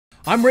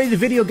I'm Ray the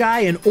Video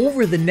Guy, and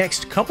over the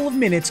next couple of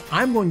minutes,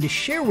 I'm going to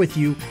share with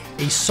you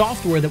a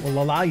software that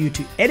will allow you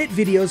to edit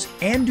videos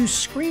and do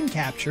screen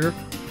capture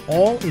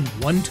all in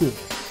one tool.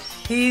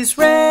 He's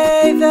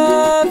Ray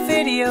the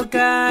Video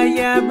Guy,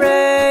 yeah,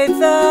 Ray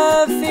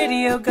the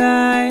Video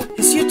Guy.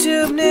 His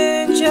YouTube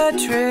ninja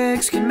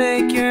tricks can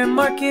make your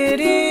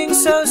marketing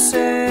so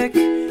sick.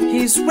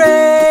 He's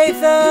Ray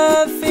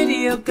the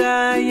Video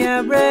Guy,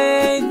 yeah,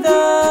 Ray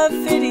the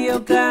Video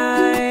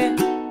Guy.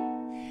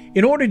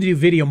 In order to do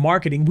video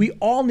marketing, we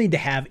all need to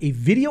have a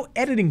video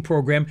editing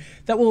program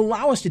that will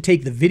allow us to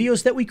take the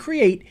videos that we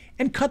create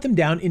and cut them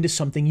down into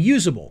something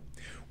usable.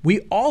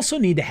 We also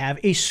need to have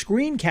a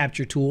screen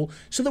capture tool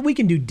so that we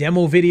can do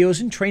demo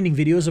videos and training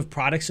videos of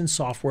products and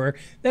software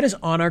that is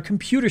on our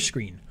computer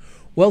screen.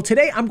 Well,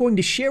 today I'm going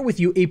to share with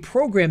you a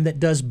program that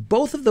does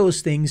both of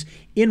those things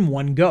in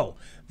one go.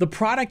 The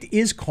product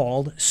is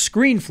called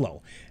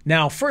Screenflow.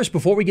 Now, first,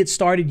 before we get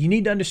started, you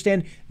need to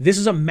understand this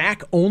is a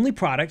Mac-only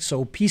product,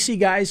 so PC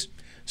guys,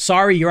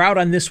 sorry, you're out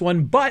on this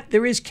one, but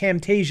there is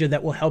Camtasia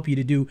that will help you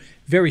to do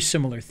very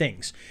similar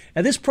things.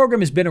 Now, this program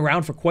has been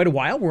around for quite a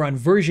while. We're on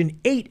version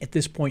 8 at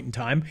this point in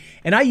time,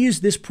 and I use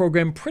this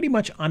program pretty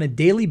much on a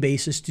daily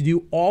basis to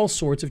do all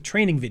sorts of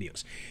training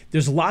videos.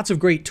 There's lots of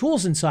great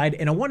tools inside,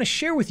 and I want to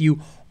share with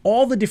you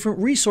all the different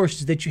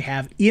resources that you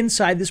have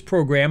inside this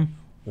program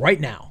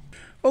right now.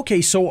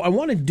 Okay, so I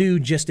want to do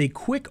just a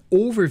quick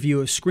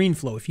overview of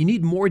Screenflow. If you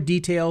need more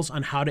details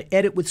on how to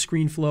edit with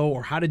Screenflow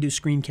or how to do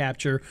screen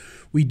capture,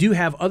 we do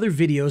have other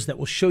videos that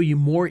will show you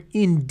more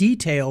in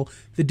detail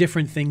the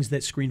different things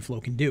that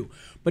Screenflow can do.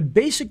 But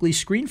basically,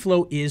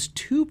 Screenflow is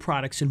two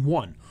products in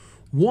one.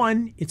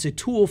 One, it's a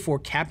tool for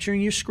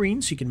capturing your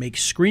screen, so you can make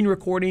screen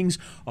recordings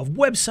of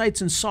websites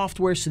and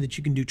software so that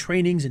you can do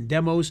trainings and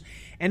demos.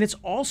 And it's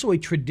also a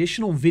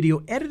traditional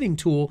video editing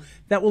tool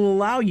that will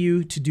allow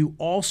you to do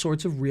all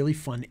sorts of really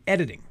fun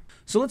editing.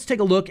 So let's take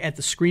a look at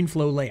the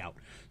Screenflow layout.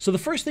 So the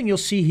first thing you'll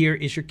see here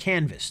is your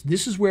canvas.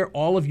 This is where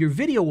all of your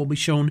video will be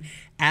shown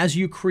as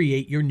you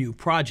create your new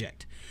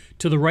project.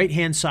 To the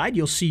right-hand side,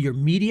 you'll see your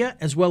media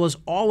as well as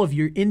all of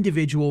your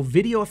individual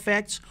video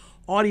effects,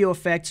 audio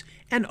effects,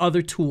 and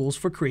other tools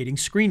for creating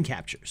screen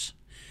captures.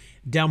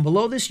 Down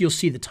below this, you'll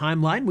see the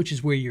timeline, which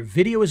is where your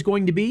video is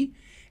going to be.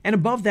 And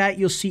above that,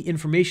 you'll see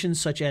information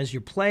such as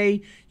your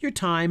play, your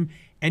time,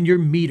 and your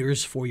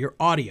meters for your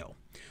audio.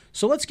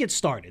 So let's get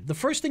started. The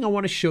first thing I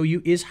want to show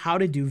you is how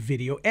to do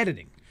video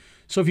editing.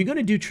 So if you're going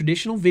to do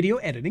traditional video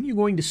editing, you're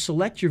going to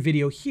select your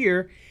video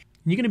here.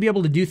 And you're going to be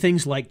able to do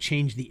things like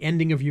change the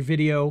ending of your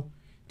video,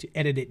 to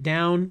edit it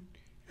down,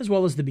 as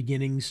well as the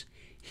beginnings.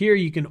 Here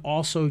you can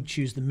also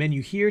choose the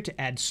menu here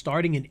to add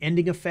starting and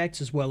ending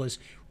effects, as well as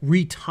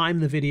retime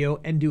the video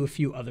and do a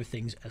few other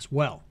things as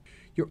well.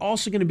 You're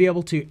also going to be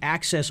able to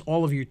access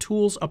all of your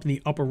tools up in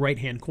the upper right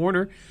hand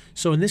corner.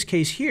 So in this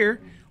case here,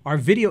 our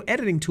video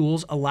editing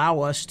tools allow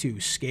us to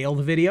scale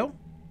the video,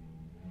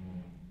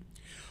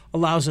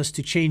 allows us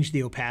to change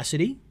the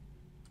opacity.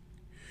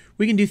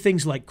 We can do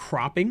things like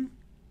cropping,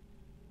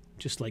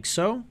 just like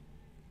so.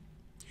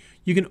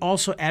 You can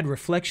also add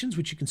reflections,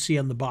 which you can see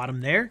on the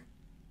bottom there.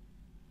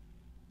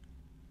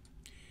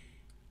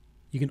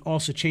 You can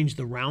also change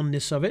the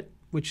roundness of it,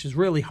 which is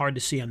really hard to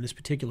see on this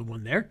particular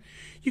one there.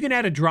 You can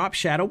add a drop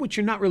shadow, which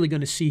you're not really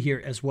going to see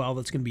here as well.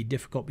 That's going to be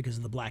difficult because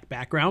of the black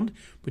background,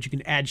 but you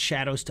can add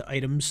shadows to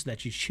items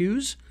that you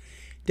choose.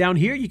 Down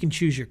here, you can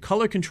choose your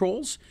color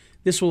controls.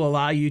 This will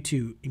allow you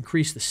to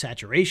increase the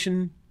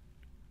saturation,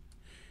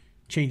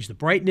 change the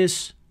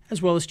brightness,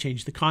 as well as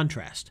change the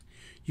contrast.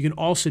 You can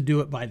also do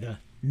it by the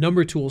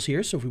number tools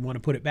here. So if we want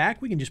to put it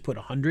back, we can just put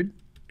 100. And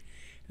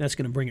that's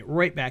going to bring it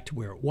right back to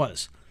where it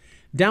was.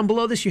 Down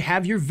below this, you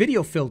have your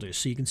video filters.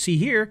 So you can see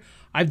here,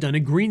 I've done a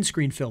green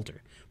screen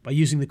filter by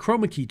using the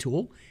chroma key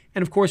tool.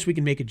 And of course, we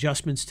can make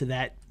adjustments to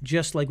that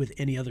just like with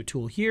any other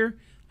tool here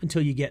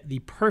until you get the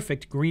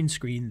perfect green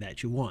screen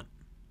that you want.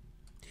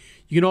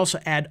 You can also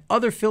add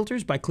other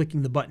filters by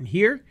clicking the button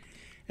here.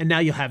 And now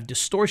you'll have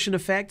distortion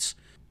effects.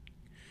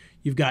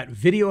 You've got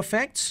video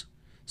effects,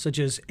 such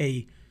as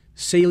a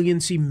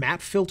saliency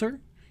map filter.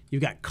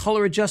 You've got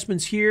color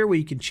adjustments here where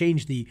you can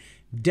change the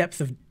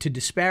depth to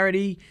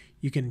disparity.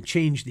 You can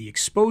change the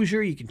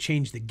exposure, you can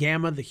change the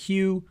gamma, the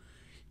hue.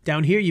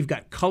 Down here, you've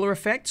got color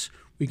effects.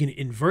 We can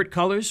invert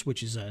colors,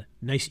 which is a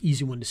nice,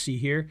 easy one to see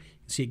here.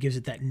 You can see it gives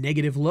it that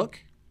negative look.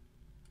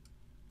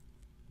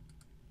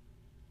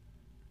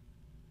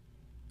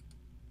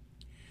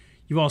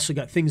 You've also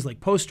got things like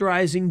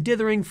posterizing,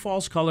 dithering,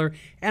 false color,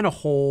 and a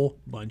whole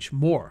bunch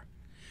more.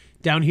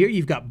 Down here,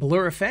 you've got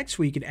blur effects,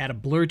 where you can add a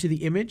blur to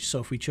the image. So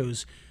if we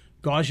chose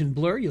Gaussian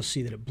blur, you'll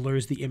see that it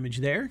blurs the image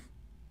there.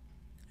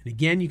 And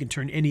again, you can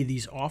turn any of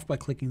these off by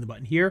clicking the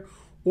button here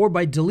or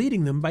by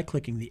deleting them by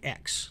clicking the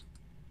X.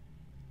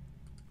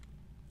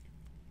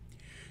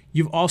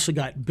 You've also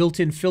got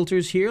built-in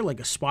filters here like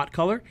a spot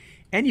color,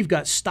 and you've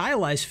got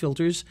stylized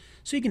filters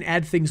so you can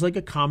add things like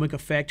a comic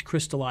effect,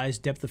 crystallize,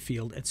 depth of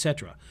field,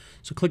 etc.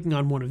 So clicking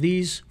on one of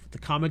these, the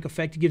comic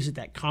effect gives it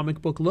that comic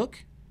book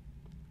look.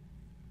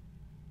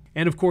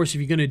 And of course,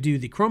 if you're going to do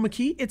the chroma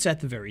key, it's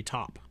at the very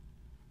top.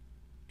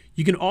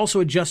 You can also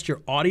adjust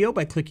your audio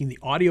by clicking the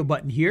audio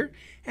button here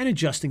and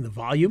adjusting the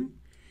volume.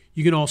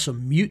 You can also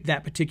mute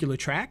that particular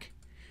track.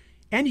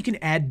 And you can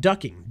add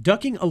ducking.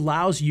 Ducking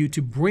allows you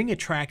to bring a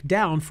track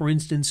down, for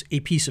instance, a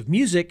piece of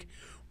music,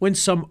 when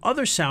some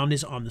other sound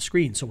is on the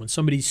screen. So when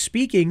somebody's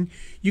speaking,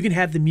 you can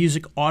have the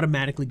music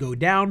automatically go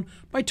down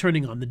by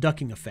turning on the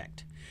ducking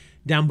effect.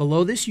 Down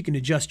below this, you can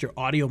adjust your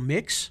audio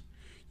mix.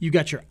 You've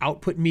got your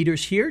output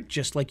meters here,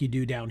 just like you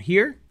do down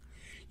here.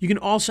 You can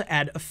also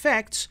add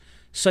effects,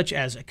 such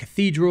as a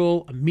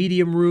cathedral, a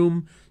medium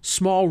room,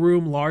 small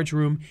room, large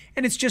room,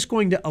 and it's just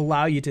going to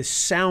allow you to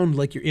sound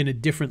like you're in a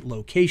different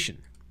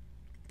location.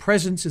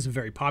 Presence is a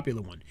very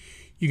popular one.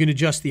 You can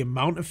adjust the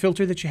amount of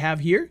filter that you have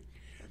here.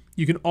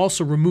 You can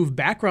also remove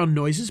background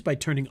noises by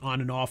turning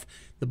on and off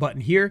the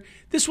button here.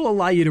 This will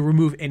allow you to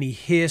remove any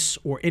hiss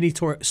or any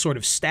sort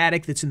of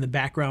static that's in the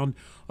background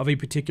of a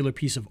particular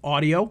piece of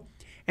audio.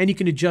 And you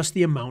can adjust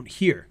the amount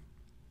here.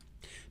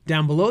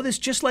 Down below this,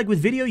 just like with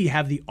video, you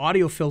have the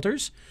audio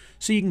filters.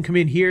 So you can come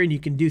in here and you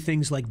can do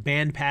things like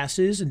band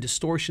passes and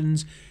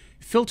distortions,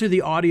 filter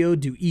the audio,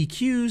 do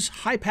EQs,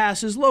 high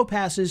passes, low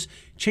passes,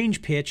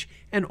 change pitch,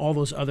 and all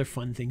those other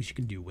fun things you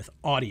can do with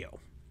audio.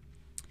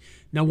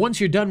 Now, once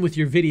you're done with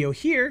your video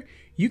here,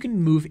 you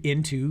can move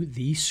into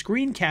the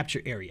screen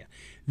capture area.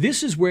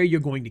 This is where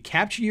you're going to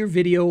capture your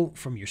video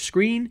from your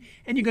screen,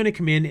 and you're going to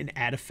come in and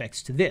add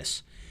effects to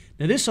this.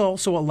 Now, this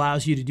also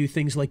allows you to do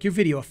things like your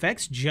video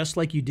effects, just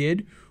like you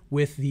did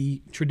with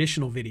the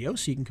traditional video.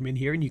 So you can come in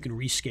here and you can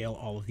rescale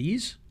all of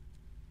these.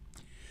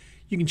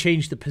 You can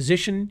change the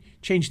position,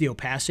 change the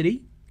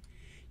opacity.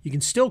 You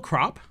can still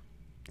crop,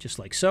 just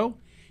like so.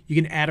 You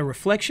can add a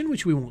reflection,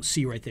 which we won't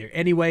see right there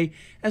anyway,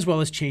 as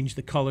well as change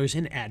the colors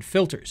and add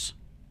filters.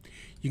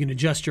 You can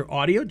adjust your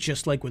audio,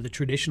 just like with a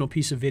traditional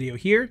piece of video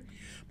here.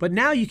 But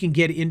now you can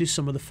get into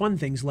some of the fun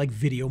things like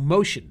video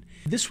motion.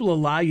 This will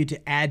allow you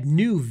to add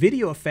new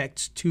video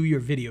effects to your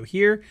video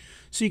here.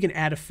 So you can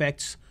add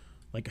effects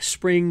like a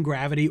spring,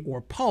 gravity,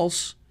 or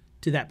pulse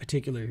to that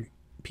particular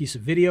piece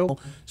of video,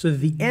 so that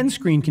the end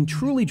screen can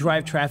truly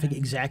drive traffic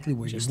exactly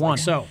where you want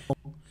it. So.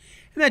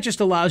 And that just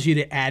allows you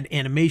to add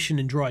animation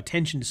and draw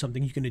attention to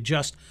something. You can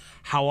adjust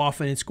how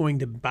often it's going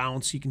to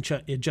bounce. You can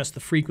adjust the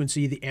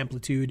frequency, the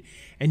amplitude,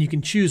 and you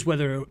can choose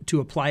whether to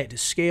apply it to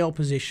scale,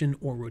 position,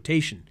 or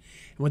rotation.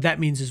 And what that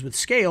means is with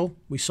scale,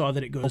 we saw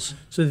that it goes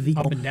so that the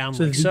up and down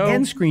like so. The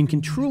end screen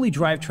can truly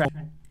drive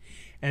traffic.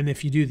 And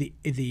if you do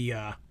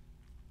the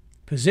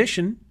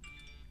position,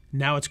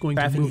 now it's going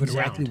to move it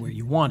exactly where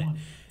you want it.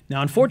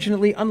 Now,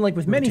 unfortunately, unlike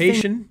with many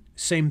things,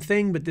 same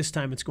thing, but this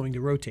time it's going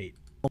to rotate.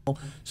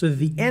 So that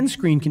the end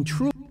screen can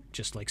truly,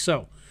 just like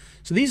so.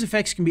 So these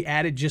effects can be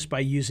added just by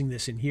using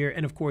this in here,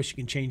 and of course you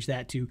can change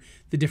that to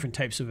the different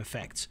types of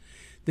effects.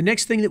 The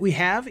next thing that we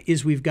have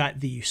is we've got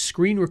the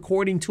screen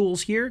recording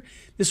tools here.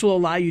 This will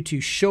allow you to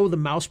show the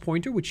mouse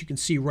pointer, which you can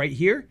see right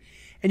here,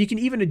 and you can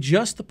even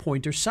adjust the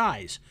pointer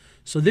size.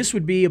 So this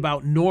would be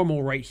about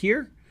normal right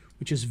here,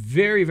 which is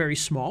very, very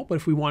small, but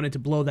if we wanted to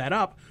blow that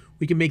up,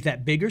 we can make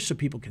that bigger so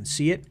people can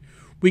see it.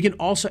 We can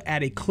also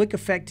add a click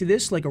effect to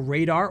this, like a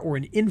radar or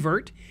an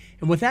invert.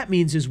 And what that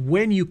means is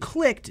when you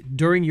clicked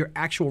during your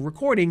actual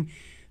recording,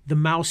 the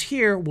mouse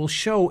here will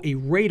show a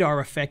radar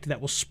effect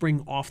that will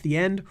spring off the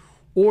end,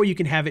 or you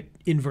can have it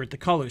invert the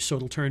colors so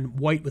it'll turn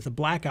white with a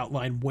black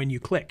outline when you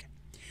click.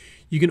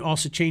 You can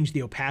also change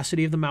the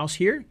opacity of the mouse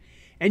here,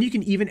 and you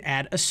can even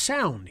add a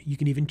sound. You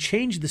can even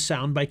change the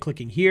sound by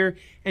clicking here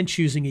and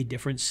choosing a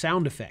different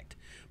sound effect.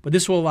 But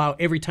this will allow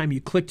every time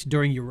you clicked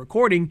during your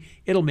recording,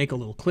 it'll make a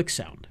little click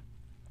sound.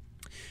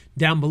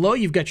 Down below,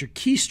 you've got your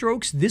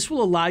keystrokes. This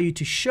will allow you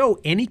to show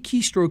any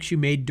keystrokes you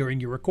made during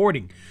your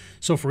recording.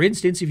 So for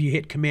instance, if you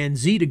hit Command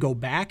Z to go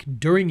back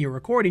during your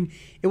recording,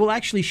 it will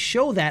actually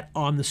show that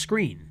on the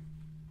screen.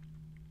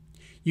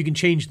 You can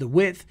change the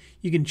width,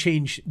 you can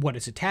change what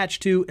it's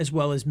attached to, as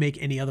well as make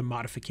any other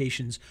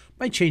modifications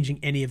by changing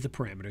any of the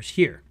parameters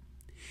here.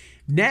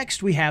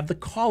 Next, we have the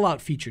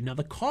callout feature. Now,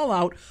 the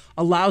callout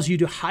allows you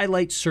to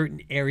highlight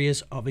certain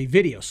areas of a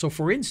video. So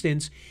for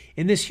instance,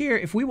 in this here,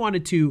 if we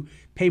wanted to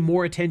pay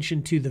more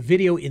attention to the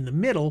video in the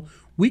middle,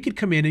 we could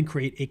come in and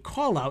create a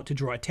callout to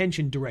draw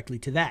attention directly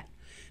to that.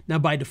 Now,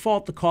 by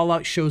default, the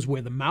callout shows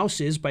where the mouse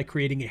is by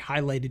creating a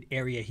highlighted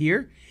area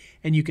here,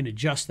 and you can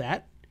adjust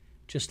that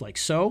just like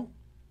so.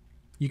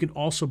 You can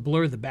also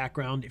blur the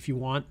background if you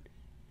want,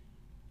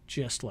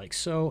 just like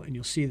so, and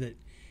you'll see that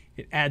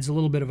it adds a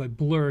little bit of a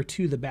blur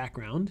to the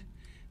background.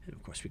 And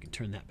of course, we can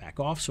turn that back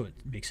off so it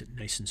makes it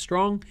nice and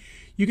strong.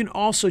 You can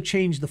also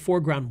change the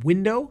foreground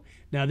window.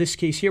 Now, this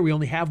case here, we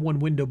only have one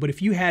window, but if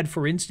you had,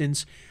 for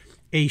instance,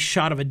 a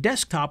shot of a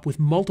desktop with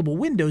multiple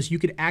windows, you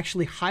could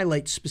actually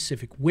highlight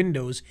specific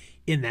windows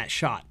in that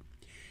shot.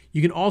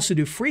 You can also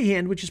do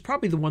freehand, which is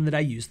probably the one that I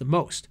use the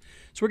most.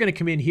 So we're going to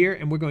come in here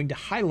and we're going to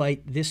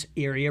highlight this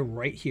area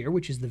right here,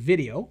 which is the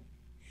video.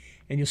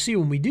 And you'll see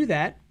when we do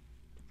that,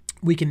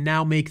 we can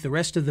now make the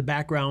rest of the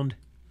background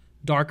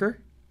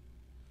darker,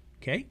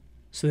 okay,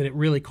 so that it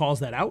really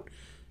calls that out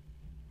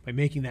by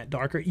making that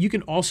darker. You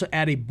can also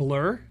add a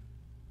blur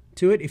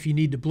to it if you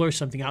need to blur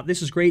something out.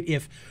 This is great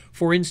if,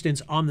 for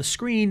instance, on the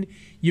screen,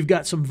 you've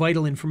got some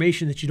vital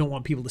information that you don't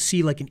want people to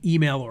see, like an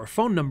email or a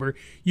phone number.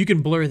 You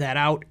can blur that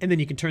out, and then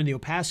you can turn the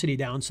opacity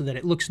down so that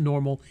it looks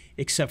normal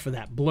except for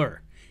that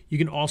blur. You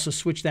can also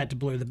switch that to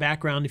blur the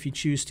background if you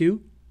choose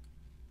to.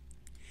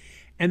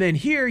 And then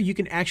here, you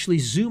can actually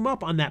zoom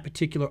up on that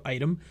particular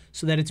item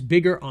so that it's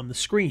bigger on the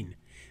screen.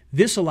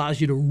 This allows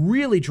you to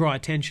really draw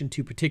attention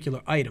to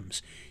particular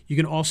items. You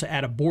can also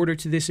add a border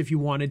to this if you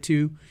wanted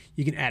to.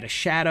 You can add a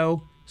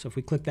shadow. So if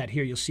we click that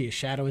here, you'll see a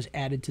shadow is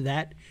added to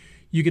that.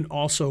 You can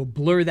also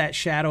blur that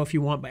shadow if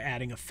you want by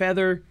adding a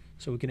feather.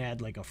 So we can add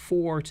like a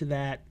 4 to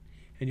that,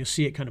 and you'll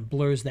see it kind of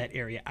blurs that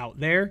area out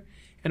there.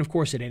 And of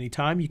course, at any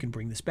time, you can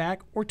bring this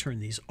back or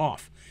turn these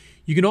off.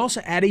 You can also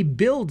add a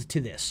build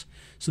to this.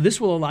 So this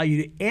will allow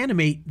you to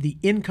animate the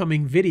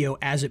incoming video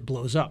as it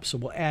blows up. So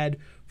we'll add,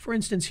 for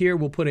instance, here,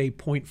 we'll put a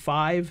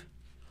 0.5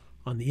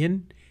 on the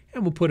in,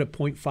 and we'll put a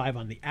 0.5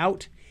 on the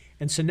out.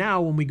 And so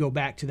now when we go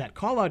back to that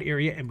callout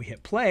area and we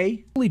hit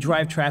play, it'll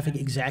drive traffic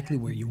exactly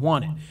where you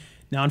want it.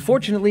 Now,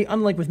 unfortunately,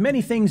 unlike with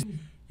many things,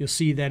 you'll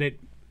see that it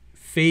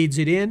fades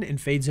it in and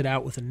fades it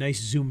out with a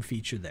nice zoom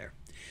feature there.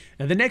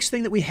 Now, the next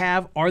thing that we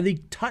have are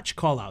the touch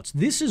callouts.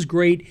 This is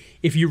great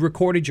if you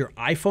recorded your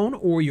iPhone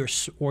or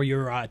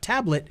your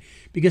tablet,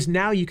 because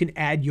now you can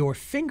add your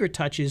finger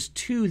touches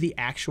to the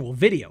actual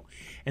video.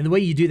 And the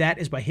way you do that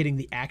is by hitting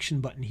the action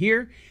button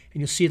here,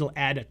 and you'll see it'll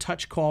add a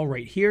touch call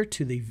right here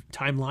to the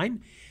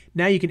timeline.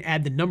 Now you can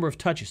add the number of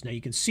touches. Now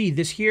you can see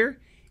this here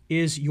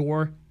is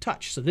your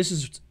touch. So this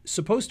is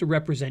supposed to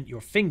represent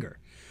your finger.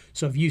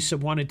 So if you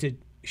wanted to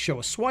show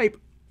a swipe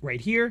right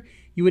here,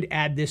 you would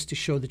add this to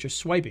show that you're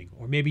swiping.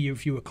 Or maybe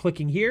if you were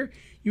clicking here,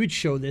 you would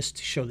show this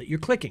to show that you're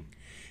clicking.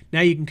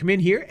 Now you can come in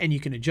here and you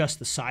can adjust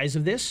the size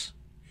of this.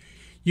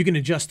 You can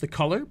adjust the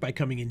color by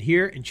coming in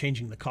here and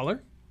changing the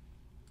color,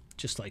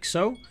 just like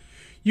so.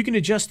 You can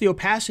adjust the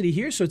opacity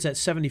here, so it's at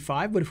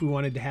 75, but if we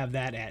wanted to have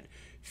that at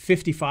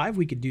 55,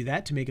 we could do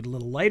that to make it a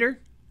little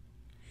lighter.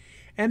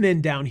 And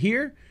then down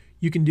here,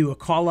 you can do a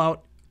call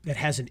out that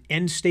has an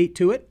end state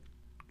to it.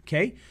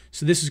 Okay,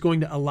 so this is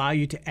going to allow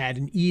you to add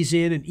an ease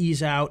in and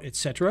ease out,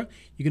 etc.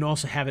 You can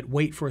also have it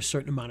wait for a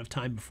certain amount of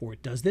time before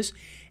it does this.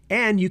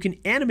 And you can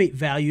animate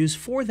values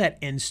for that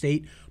end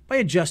state by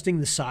adjusting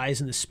the size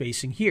and the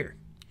spacing here.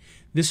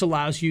 This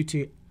allows you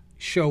to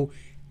show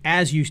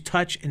as you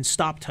touch and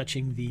stop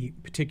touching the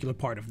particular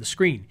part of the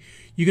screen.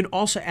 You can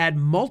also add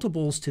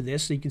multiples to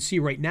this. So you can see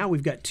right now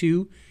we've got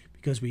 2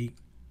 because we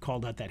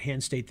called out that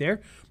hand state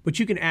there. But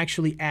you can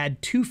actually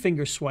add 2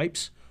 finger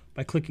swipes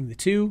by clicking the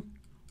 2,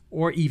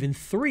 or even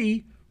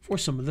 3 for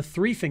some of the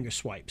 3 finger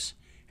swipes.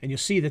 And you'll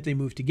see that they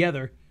move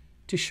together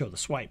to show the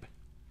swipe.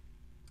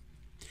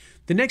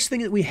 The next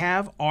thing that we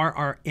have are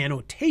our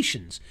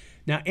annotations.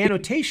 Now,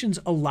 annotations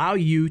allow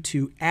you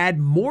to add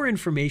more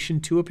information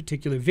to a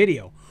particular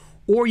video,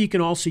 or you can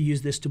also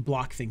use this to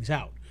block things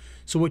out.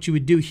 So what you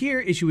would do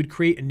here is you would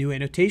create a new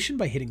annotation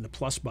by hitting the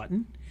plus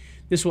button.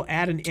 This will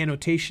add an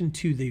annotation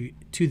to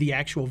the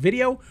actual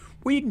video,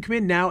 where you can come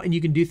in now and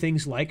you can do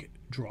things like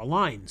draw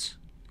lines.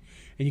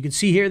 And you can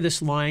see here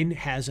this line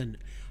has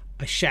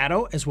a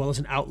shadow as well as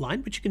an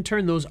outline, but you can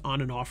turn those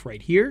on and off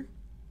right here.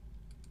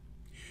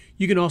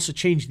 You can also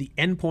change the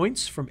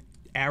endpoints from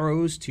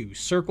arrows to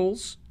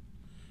circles,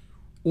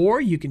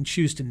 or you can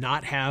choose to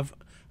not have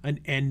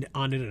an end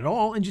on it at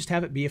all and just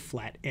have it be a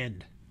flat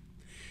end.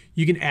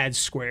 You can add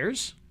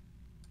squares,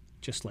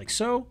 just like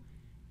so.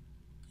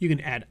 You can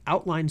add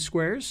outline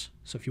squares,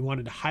 so if you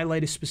wanted to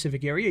highlight a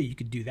specific area, you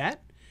could do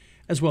that,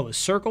 as well as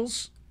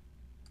circles,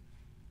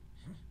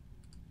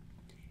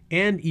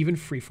 and even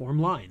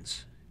freeform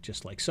lines,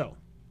 just like so.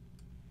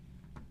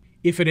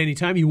 If at any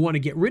time you want to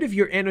get rid of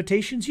your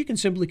annotations, you can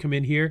simply come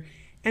in here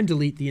and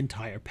delete the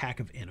entire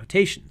pack of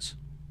annotations.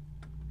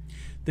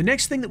 The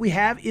next thing that we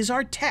have is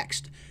our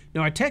text.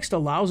 Now, our text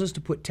allows us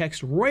to put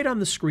text right on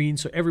the screen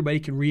so everybody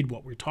can read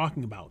what we're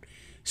talking about.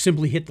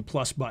 Simply hit the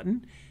plus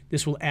button.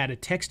 This will add a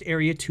text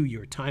area to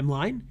your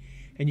timeline.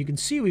 And you can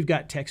see we've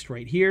got text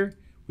right here.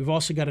 We've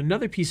also got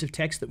another piece of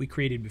text that we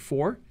created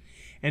before.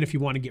 And if you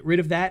want to get rid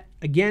of that,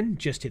 again,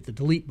 just hit the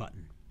delete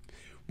button.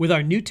 With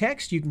our new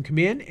text, you can come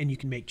in and you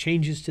can make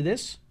changes to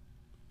this.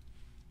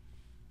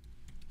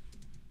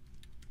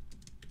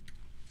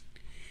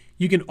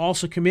 You can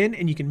also come in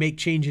and you can make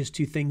changes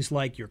to things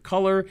like your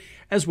color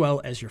as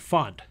well as your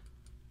font,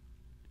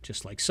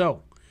 just like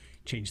so.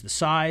 Change the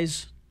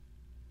size.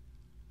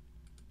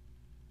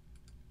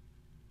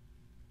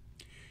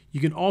 You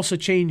can also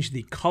change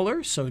the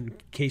color. So in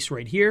case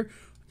right here,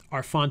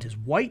 our font is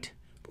white,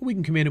 but we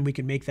can come in and we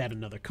can make that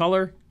another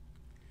color.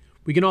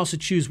 We can also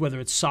choose whether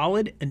it's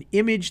solid, an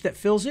image that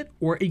fills it,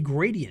 or a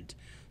gradient.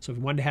 So if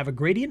we wanted to have a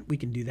gradient, we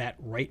can do that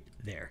right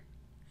there.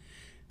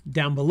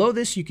 Down below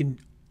this, you can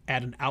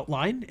add an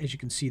outline, as you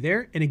can see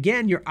there. And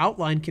again, your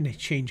outline can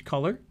change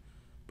color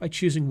by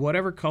choosing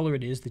whatever color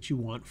it is that you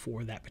want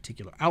for that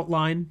particular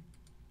outline,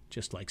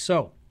 just like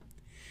so.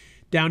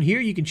 Down here,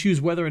 you can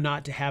choose whether or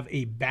not to have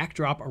a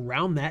backdrop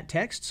around that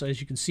text. So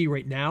as you can see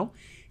right now,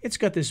 it's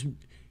got this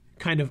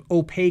kind of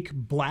opaque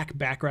black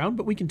background,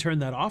 but we can turn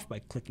that off by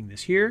clicking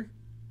this here.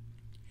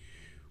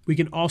 We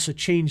can also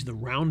change the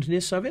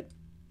roundness of it.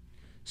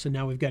 So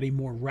now we've got a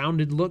more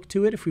rounded look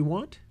to it if we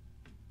want.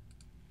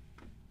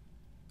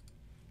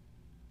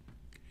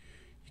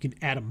 You can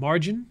add a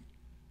margin,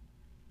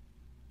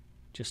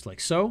 just like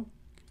so.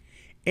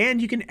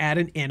 And you can add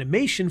an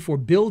animation for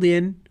build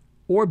in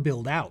or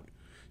build out.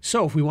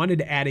 So if we wanted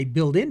to add a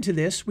build in to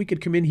this, we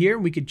could come in here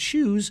and we could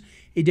choose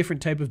a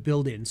different type of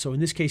build in. So in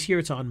this case here,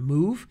 it's on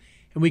move,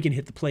 and we can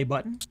hit the play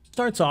button.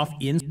 Starts off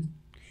in,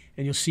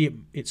 and you'll see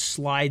it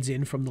slides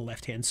in from the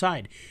left-hand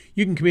side.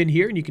 You can come in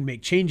here and you can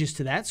make changes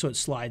to that, so it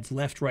slides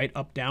left, right,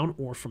 up, down,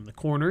 or from the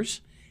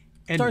corners.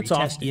 And starts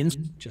off in,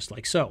 just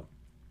like so.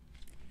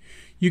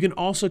 You can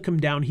also come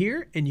down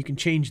here and you can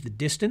change the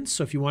distance.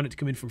 So if you want it to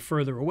come in from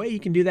further away, you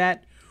can do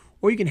that,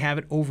 or you can have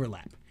it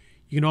overlap.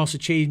 You can also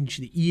change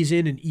the ease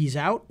in and ease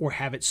out, or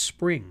have it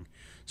spring.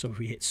 So if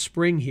we hit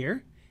spring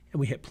here and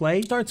we hit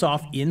play, starts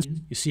off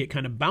in, you see it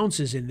kind of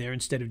bounces in there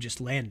instead of just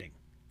landing.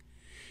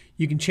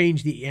 You can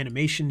change the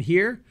animation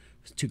here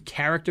to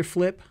character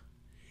flip,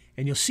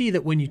 and you'll see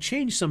that when you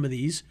change some of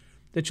these,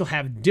 that you'll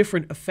have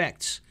different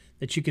effects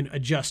that you can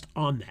adjust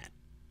on that.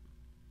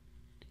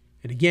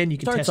 And again, you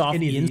can test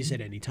any of these at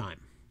any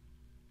time.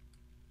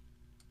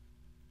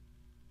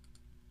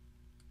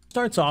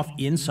 Starts off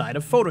inside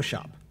of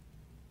Photoshop.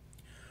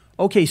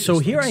 Okay, so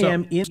here I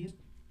am in.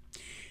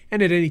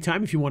 And at any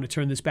time, if you want to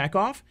turn this back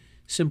off,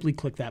 simply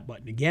click that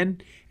button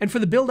again. And for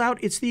the build out,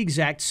 it's the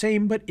exact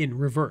same, but in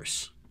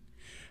reverse.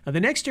 Now, the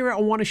next area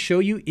I want to show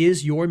you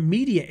is your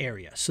media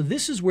area. So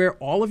this is where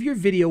all of your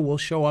video will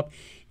show up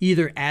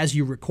either as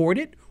you record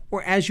it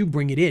or as you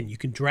bring it in. You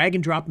can drag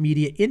and drop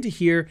media into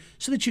here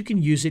so that you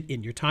can use it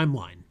in your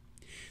timeline.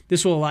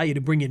 This will allow you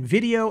to bring in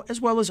video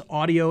as well as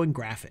audio and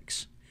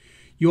graphics.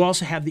 You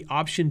also have the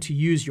option to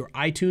use your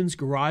iTunes,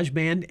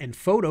 GarageBand, and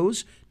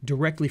photos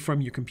directly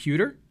from your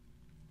computer.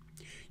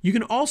 You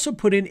can also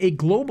put in a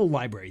global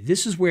library.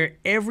 This is where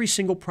every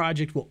single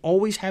project will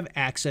always have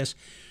access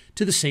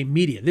to the same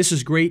media. This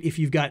is great if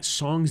you've got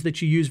songs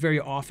that you use very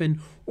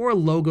often or a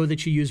logo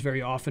that you use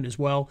very often as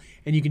well,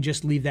 and you can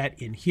just leave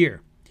that in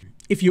here.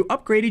 If you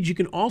upgraded, you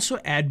can also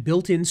add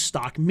built-in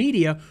stock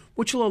media,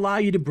 which will allow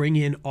you to bring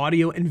in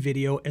audio and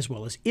video as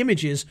well as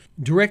images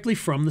directly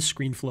from the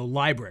Screenflow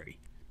library.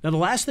 Now, the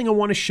last thing I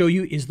want to show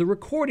you is the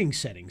recording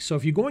settings. So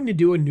if you're going to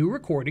do a new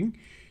recording,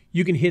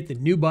 you can hit the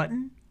new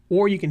button,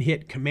 or you can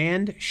hit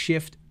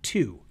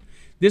Command-Shift-2.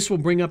 This will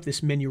bring up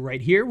this menu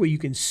right here where you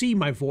can see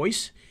my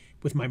voice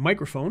with my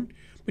microphone,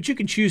 but you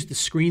can choose the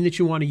screen that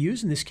you want to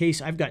use. In this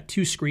case, I've got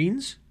 2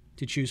 screens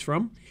to choose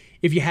from.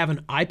 If you have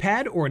an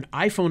iPad or an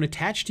iPhone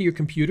attached to your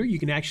computer, you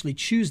can actually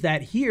choose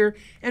that here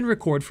and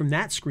record from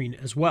that screen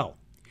as well.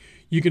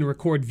 You can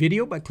record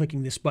video by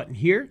clicking this button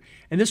here,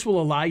 and this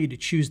will allow you to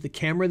choose the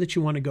camera that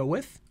you want to go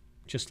with,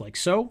 just like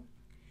so,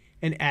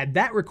 and add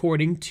that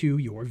recording to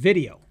your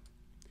video.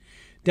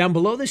 Down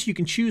below this, you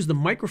can choose the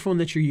microphone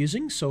that you're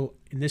using. So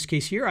in this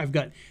case here, I've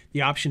got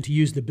the option to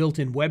use the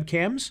built-in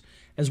webcams,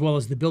 as well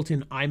as the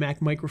built-in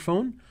iMac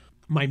microphone,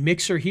 my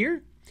mixer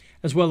here,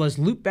 as well as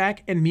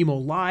Loopback and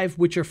Mimo Live,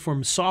 which are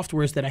from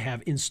softwares that I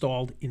have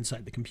installed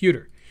inside the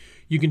computer.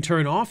 You can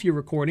turn off your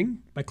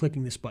recording by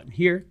clicking this button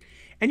here,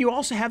 and you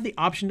also have the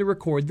option to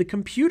record the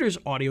computer's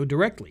audio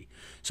directly.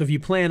 So if you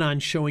plan on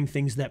showing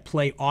things that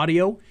play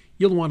audio,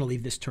 you'll want to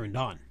leave this turned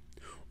on.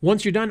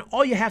 Once you're done,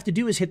 all you have to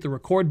do is hit the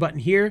record button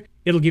here.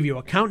 It'll give you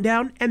a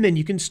countdown, and then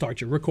you can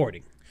start your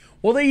recording.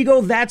 Well, there you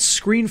go. That's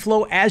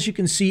Screenflow. As you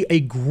can see, a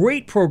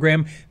great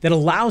program that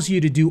allows you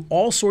to do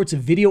all sorts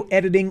of video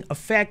editing,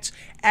 effects,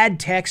 add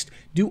text,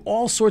 do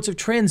all sorts of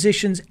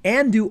transitions,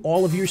 and do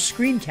all of your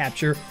screen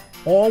capture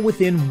all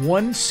within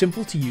one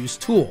simple to use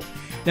tool.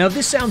 Now, if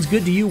this sounds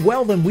good to you,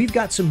 well, then we've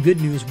got some good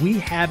news. We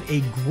have a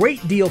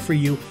great deal for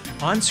you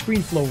on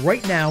Screenflow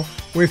right now,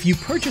 where if you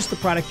purchase the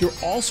product, you're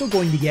also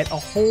going to get a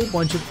whole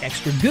bunch of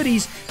extra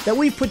goodies that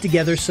we've put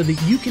together so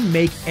that you can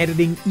make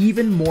editing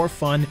even more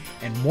fun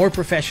and more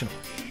professional.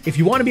 If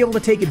you want to be able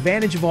to take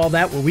advantage of all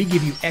that, where we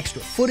give you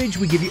extra footage,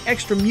 we give you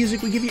extra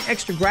music, we give you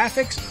extra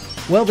graphics,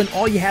 well, then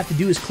all you have to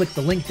do is click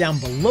the link down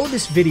below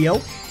this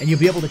video, and you'll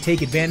be able to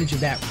take advantage of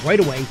that right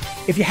away.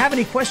 If you have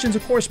any questions,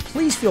 of course,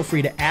 please feel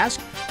free to ask.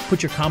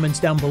 Put your comments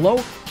down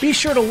below. Be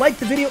sure to like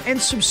the video and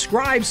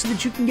subscribe so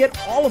that you can get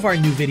all of our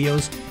new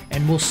videos,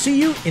 and we'll see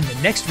you in the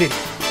next video.